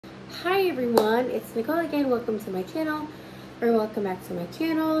Hi everyone, it's Nicole again. Welcome to my channel, or welcome back to my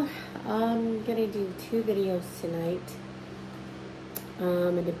channel. I'm gonna do two videos tonight.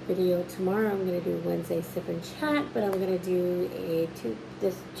 And a video tomorrow. I'm gonna do Wednesday sip and chat, but I'm gonna do two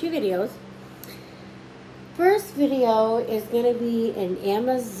videos. First video is gonna be an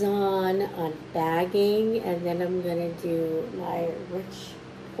Amazon on bagging, and then I'm gonna do my Rich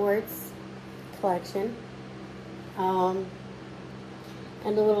Quartz collection.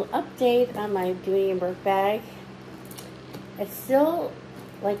 And a little update on my Dooney & Bourke bag. It's still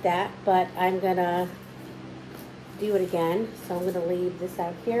like that, but I'm gonna do it again. So I'm gonna leave this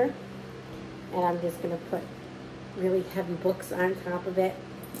out here, and I'm just gonna put really heavy books on top of it.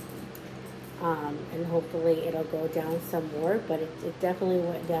 And hopefully it'll go down some more, but it definitely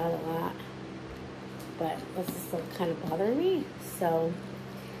went down a lot. But this is still kind of bothering me. So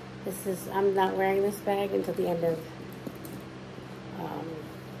I'm not wearing this bag until the end of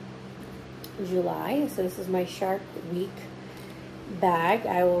July. So this is my Shark Week bag.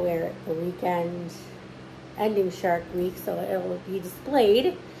 I will wear it the weekend ending Shark Week, so it will be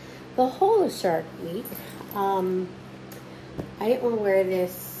displayed the whole of Shark Week. I didn't want to wear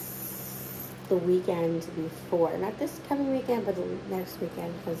this the weekend before, not this coming weekend, but the next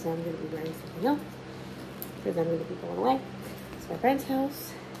weekend, because I'm going to be wearing something else, because I'm going to be going away to my friend's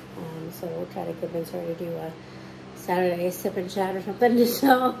house. So we'll try to convince her to do a Saturday sip and chat or something.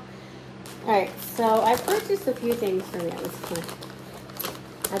 So, alright, so I purchased a few things from Amazon.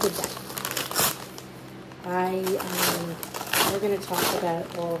 I did that. We're going to talk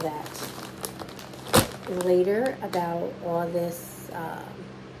about all that later, about all this,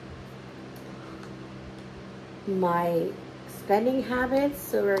 my spending habits.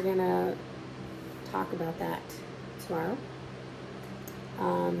 So we're going to talk about that tomorrow.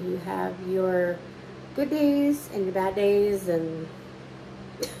 You have your good days and your bad days, and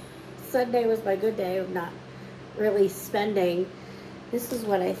Sunday was my good day of not really spending. This is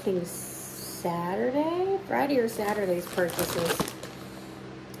what I think Friday or Saturday's purchases.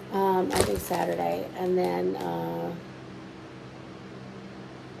 I think Saturday, and then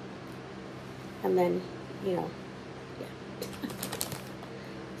you know, yeah.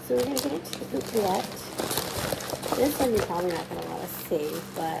 So we're gonna get into that. This one you're probably not gonna want to see,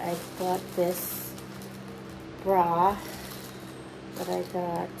 but I bought this bra that I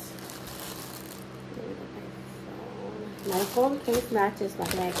got. My phone case matches my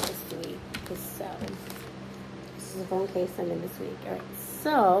bag this week, so this is a phone case I'm in this week. Alright,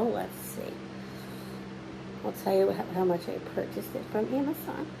 so let's see. I'll tell you how much I purchased it from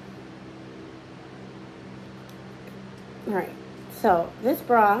Amazon. Alright, so this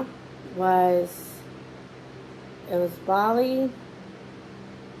bra was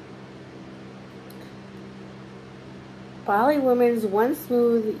Bali Women's One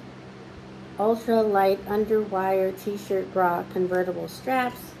Smooth Ultra Light Underwire T-shirt bra, convertible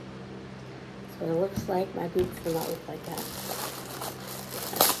straps. That's what it looks like. My boots do not look like that.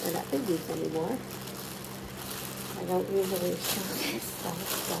 They're not big boots anymore. I don't usually show this stuff,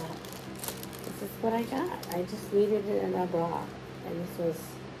 but this is what I got. I just needed it in a bra, and this was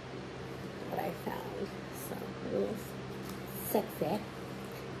what I found. So it was sexy.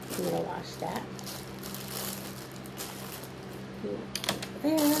 I'm gonna wash that.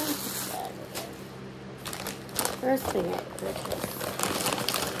 There. First thing I purchased.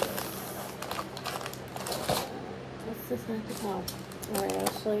 What's this one? Oh, alright,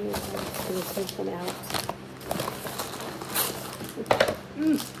 I'll show you. I'm just going to take them out.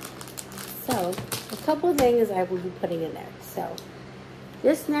 So, a couple of things I will be putting in there. So,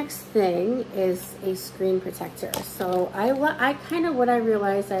 this next thing is a screen protector. So, what I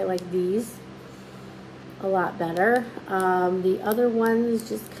realized, I like these a lot better. The other ones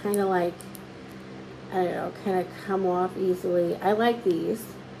just kind of like, I don't know, kind of come off easily. I like these.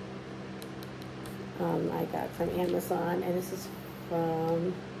 I got from Amazon, and this is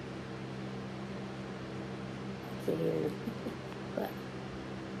from, I can't even, but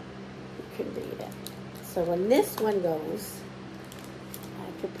you can read it. So when this one goes, I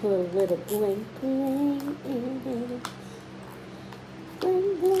have to put a little bling bling in it.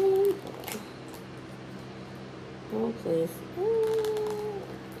 Bling bling. Oh please.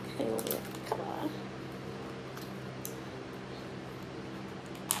 Okay, over it. Come on.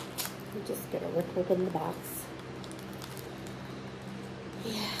 I'm just gonna rip open the box.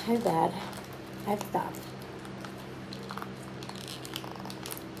 Yeah, I'm bad. I've stopped.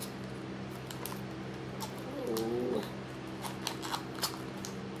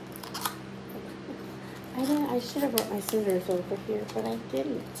 I should have brought my scissors over here, but I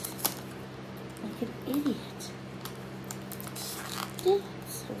didn't. Like an idiot. Yeah,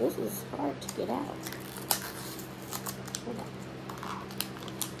 so this is hard to get out. Hold on.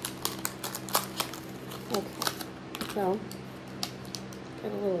 Okay, so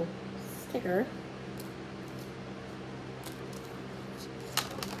got a little sticker.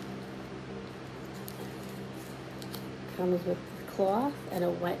 Comes with cloth and a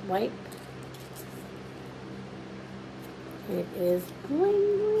wet wipe. It is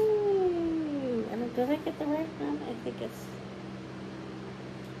bling bling. I don't, did I get the right one? I think it's,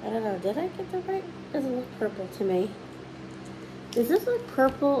 I don't know, did I get the right? It doesn't look purple to me. Does this look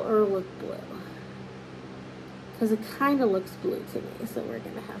purple or look blue? Because it kind of looks blue to me, so we're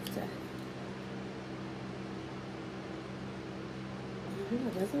going to have to, I don't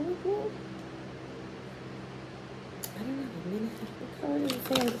know, does it look blue? I don't know, I'm going to have to color it in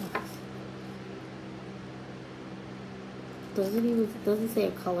sandbox. Doesn't say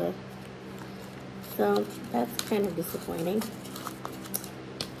a color. So that's kind of disappointing. To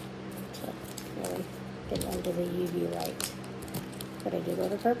really get under the UV light. But I do go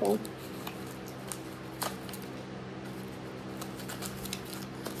to purple.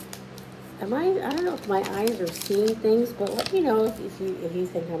 I don't know if my eyes are seeing things, but let me know if you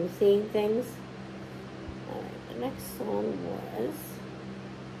think I'm seeing things. Alright, the next one was,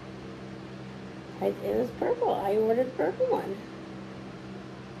 it was purple. I ordered the purple one.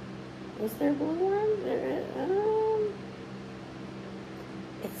 Was there a blue one?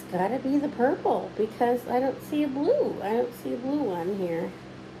 It's gotta be the purple because I don't see a blue. I don't see a blue one here.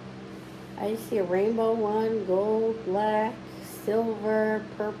 I see a rainbow one, gold, black, silver,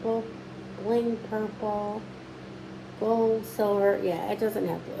 purple, bling purple, gold, silver. Yeah, it doesn't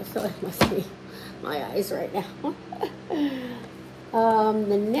have blue, so it must be my eyes right now.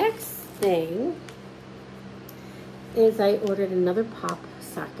 The next thing is I ordered another pop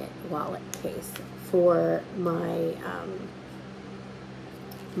socket wallet case for my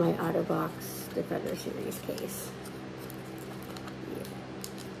my OtterBox Defender Series case. Yeah.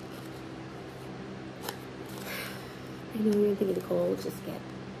 I know you're thinking, Nicole, just get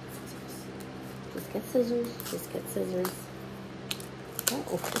scissors. Just get scissors. Just get scissors.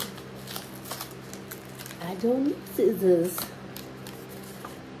 Oh, I don't need scissors.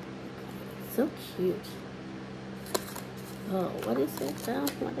 So cute. Oh, what is it? Oh,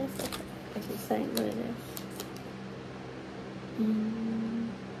 what is it? Is it saying what it is?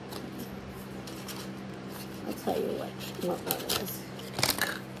 I'll tell you what it is.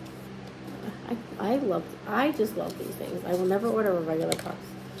 I just love these things. I will never order a regular box.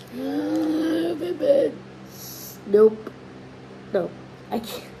 Nope. Nope. I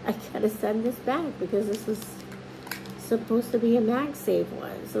gotta send this back because this is supposed to be a MagSafe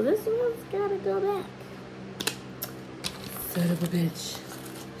one. So this one's gotta go back. Son of a bitch.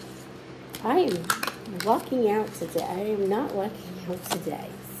 I am lucking out today. I am not lucking out today.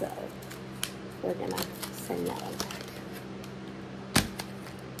 So we're gonna send that one back.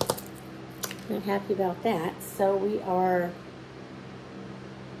 Not happy about that. So we are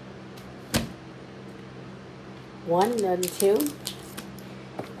 1 and 2.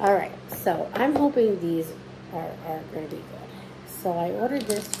 All right. So I'm hoping these are going to be good. So I ordered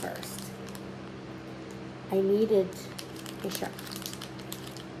this first. I needed a shark.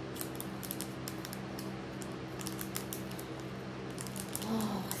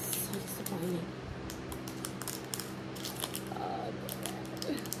 Oh, so disappointing.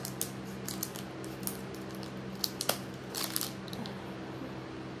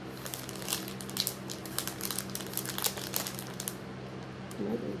 I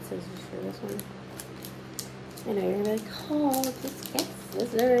might need scissors for this one. I know you're like, oh, just get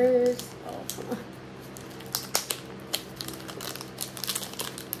scissors. Oh, come on.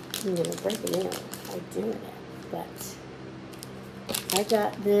 I'm gonna break a nail by doing it, but I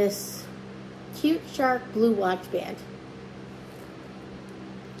got this cute shark blue watch band.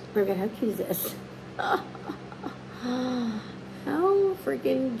 Oh my god, how cute is this? How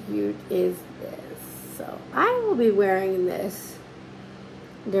freaking cute is this? So I will be wearing this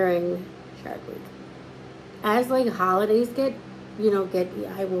during Shark Week. As like holidays get,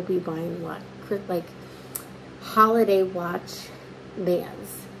 I will be buying like holiday watch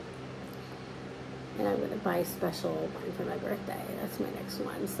bands. And I'm going to buy a special one for my birthday. That's my next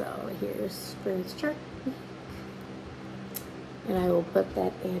one. So here's Spring's Shark Week. And I will put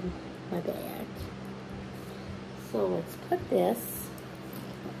that in my bag. So let's put this.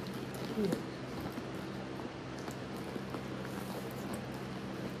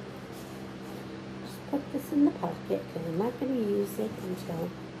 Just put this in the pocket because I'm not going to use it until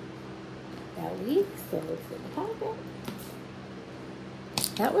that week. So it's in the pocket.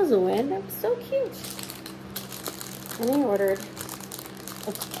 That was a win. That was so cute. And I ordered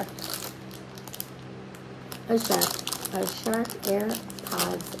A Shark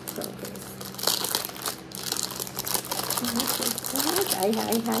AirPods Pro case. I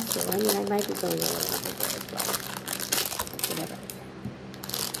have to. I mean, I might be going a little overboard, but whatever.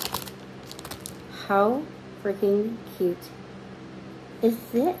 How freaking cute is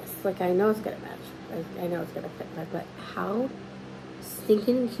this? Like, I know it's gonna match. I know it's gonna fit, but how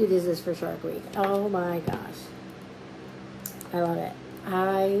stinking cute is this for Shark Week? Oh my gosh. I love it.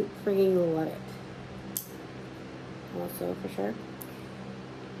 I freaking love it. Also for Shark.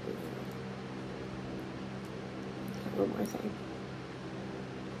 One more thing.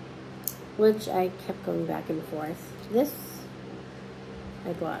 Which I kept going back and forth. This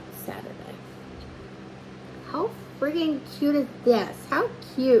I bought Saturday. How friggin' cute is this? How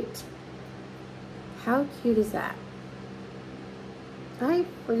cute? How cute is that? I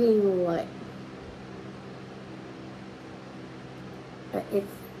friggin' love it.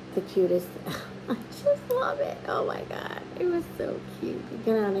 It's the cutest. I just love it. Oh my god. It was so cute. You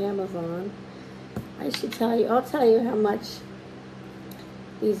get it on Amazon. I should tell you. I'll tell you how much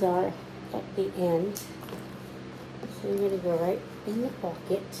these are at the end. So you're going to go right in the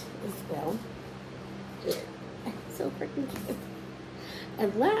pocket as well. So freaking cute.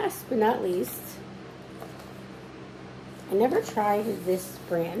 And last but not least, I never tried this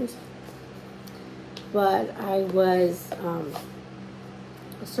brand, but I was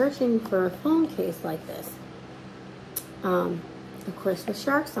searching for a phone case like this. Of course, with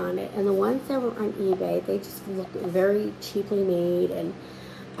sharks on it, and the ones that were on eBay, they just looked very cheaply made, and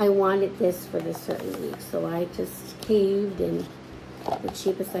I wanted this for this certain week, so I just caved, and the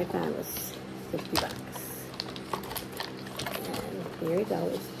cheapest I found was $50. And here you go.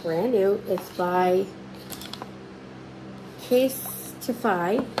 It's brand new. It's by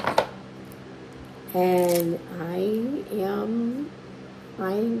Casetify, and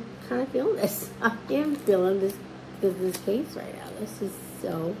I'm kind of feeling this. I am feeling this case right now. This is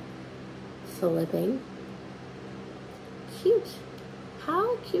so flipping cute.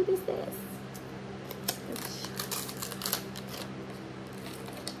 How cute is this?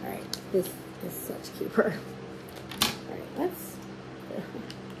 Alright, this is such keeper. Alright, let's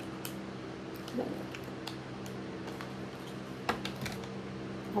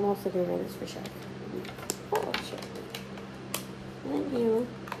I'm also going to wear this for Shark. Oh, Shark. And you.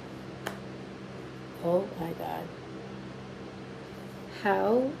 Oh my god.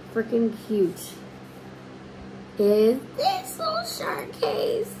 How freaking cute is this little shark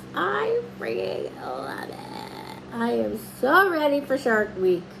case? I freaking love it. I am so ready for Shark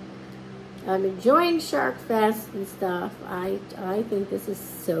Week. I'm enjoying Shark Fest and stuff. I think this is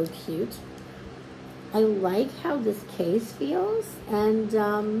so cute. I like how this case feels, and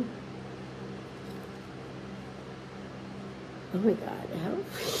oh my god, how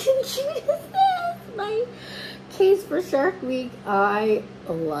freaking cute is this? My case for Shark Week. I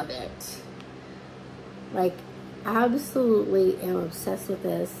love it. Like, absolutely am obsessed with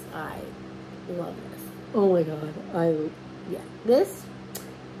this. I love this. Oh my god. Yeah, this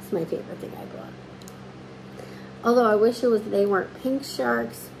is my favorite thing I bought. Although I wish they weren't pink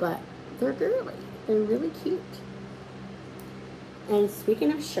sharks, but they're girly. They're really cute. And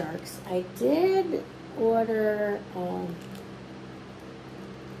speaking of sharks, I did order I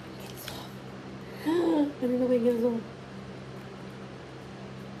don't know when it gets off.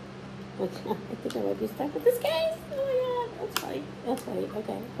 I think I might be stuck with this case. Oh my god, that's funny. That's funny.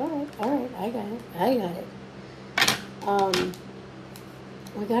 Okay, alright, I got it. Oh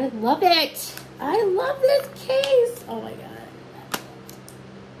my god, I love it. I love this case. Oh my god.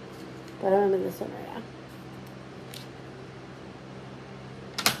 But I'm in this one right now.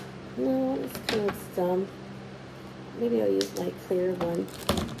 No, this kind of looks dumb. Maybe I'll use my clear one.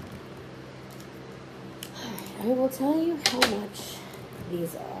 I will tell you how much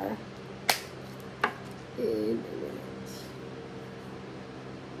these are in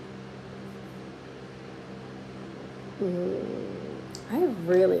a minute. I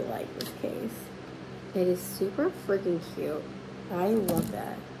really like this case. It is super freaking cute. I love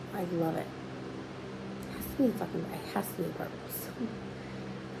that. I love it. It has to be fucking, it has to be purple.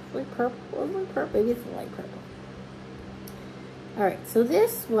 Like purple, like purple. Maybe it's light purple. Alright, so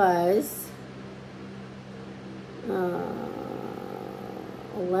this was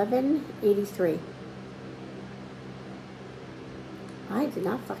 $11.83. I did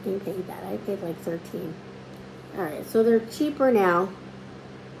not fucking pay that. I paid like $13. Alright, so they're cheaper now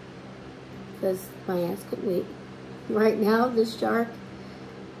because my ass couldn't wait. Right now, the Shark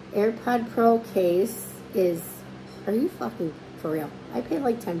AirPod Pro case is, are you fucking for real? I paid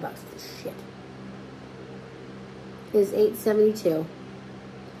like $10 for this shit. Is $8.72.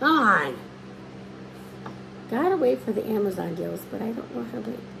 Come on. Gotta wait for the Amazon deals, but I don't know how to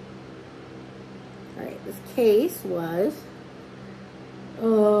wait. Alright, this case was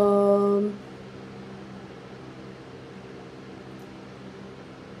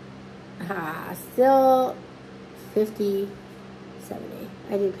still 50, 70.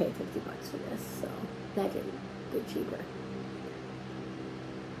 I didn't pay $50 for this, so that didn't get cheaper.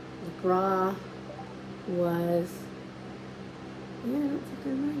 The bra was, yeah, don't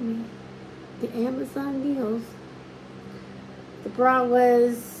fucking remind me. The Amazon deals. The bra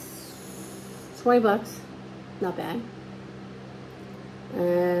was $20, not bad.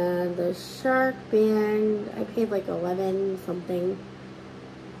 And the shark band, I paid like 11 something.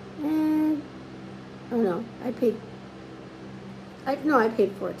 And oh no, I paid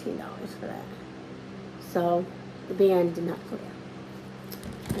 $14 for that. So the band did not go down.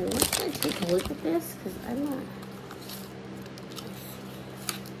 And let's take a look at this because I'm not.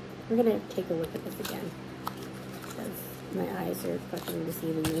 We're gonna take a look at this again because my eyes are fucking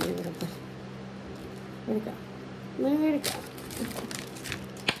deceiving me. Where'd it go? Where'd it go?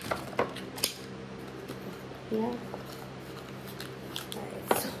 Yeah.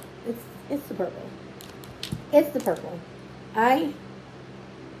 Alright, so it's the purple. It's the purple. Hold on.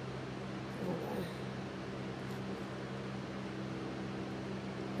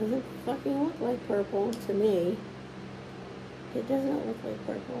 Doesn't fucking look like purple to me. It does not look like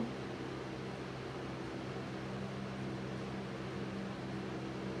purple.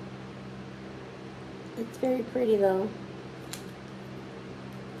 It's very pretty though.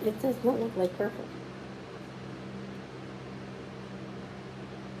 It does not look like purple.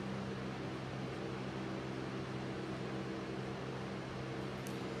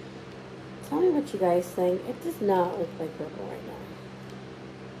 Tell me what you guys think. It does not look like purple right now.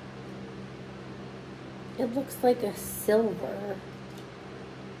 It looks like a silver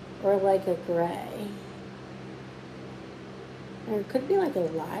or like a gray. Or it could be like a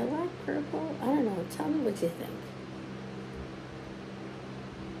lilac purple. I don't know. Tell me what you think.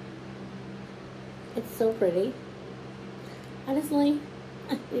 It's so pretty. Honestly,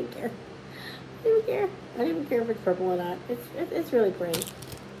 I didn't care. I didn't care. I don't even care if it's purple or not. It's really pretty.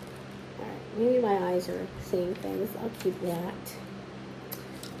 Alright, maybe my eyes are seeing things. I'll keep that.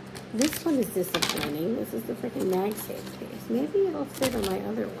 This one is disappointing. This is the freaking MagSafe case. Maybe it'll fit on my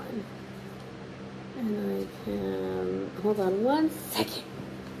other one. And I can... Hold on one second.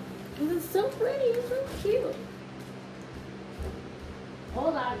 This is so pretty. It's so cute.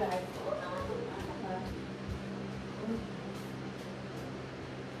 Hold on, guys. Hold on.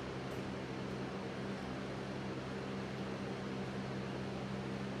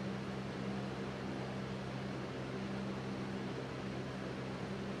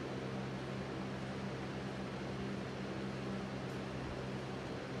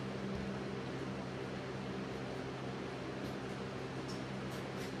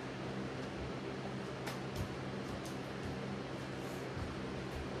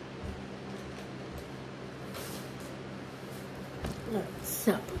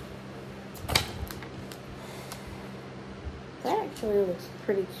 So, that actually looks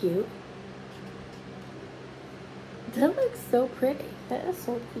pretty cute. That looks so pretty. That is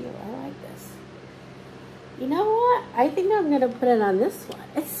so cute. I like this. You know what? I think I'm going to put it on this one.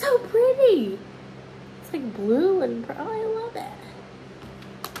 It's so pretty. It's like blue and oh, I love it.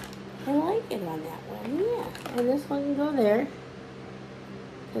 I like it on that one. Yeah. And this one can go there.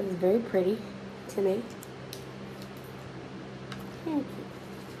 Because it's very pretty to me. Thank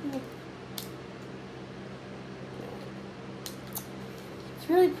you. It's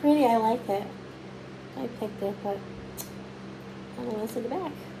really pretty. I like it. I picked it, but I don't want to see the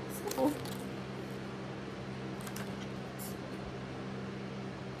back. So.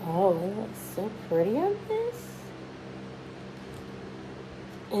 Oh, it looks so pretty on this.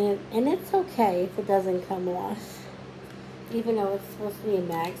 And it's okay if it doesn't come off. Even though it's supposed to be a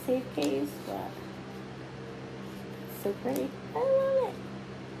MagSafe case, but it's so pretty. I love it.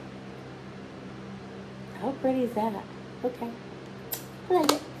 How pretty is that? Okay. I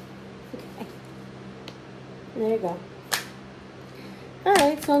like it. Okay. There you go.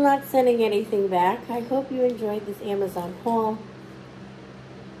 Alright, so I'm not sending anything back. I hope you enjoyed this Amazon haul.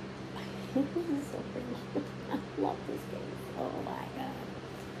 This is so pretty. I love this game. Oh my god.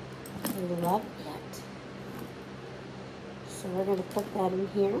 I love it. So we're going to put that in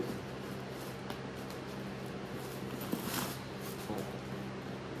here.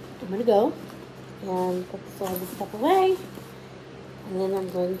 I'm going to go and put all this stuff away. And then I'm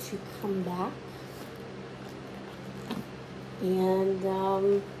going to come back. And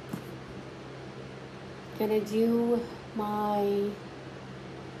gonna do my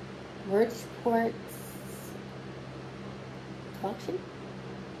Birchport's collection.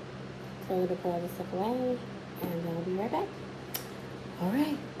 So I'm going to put all this stuff away, and I'll be right back. All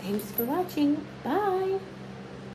right, thanks for watching. Bye.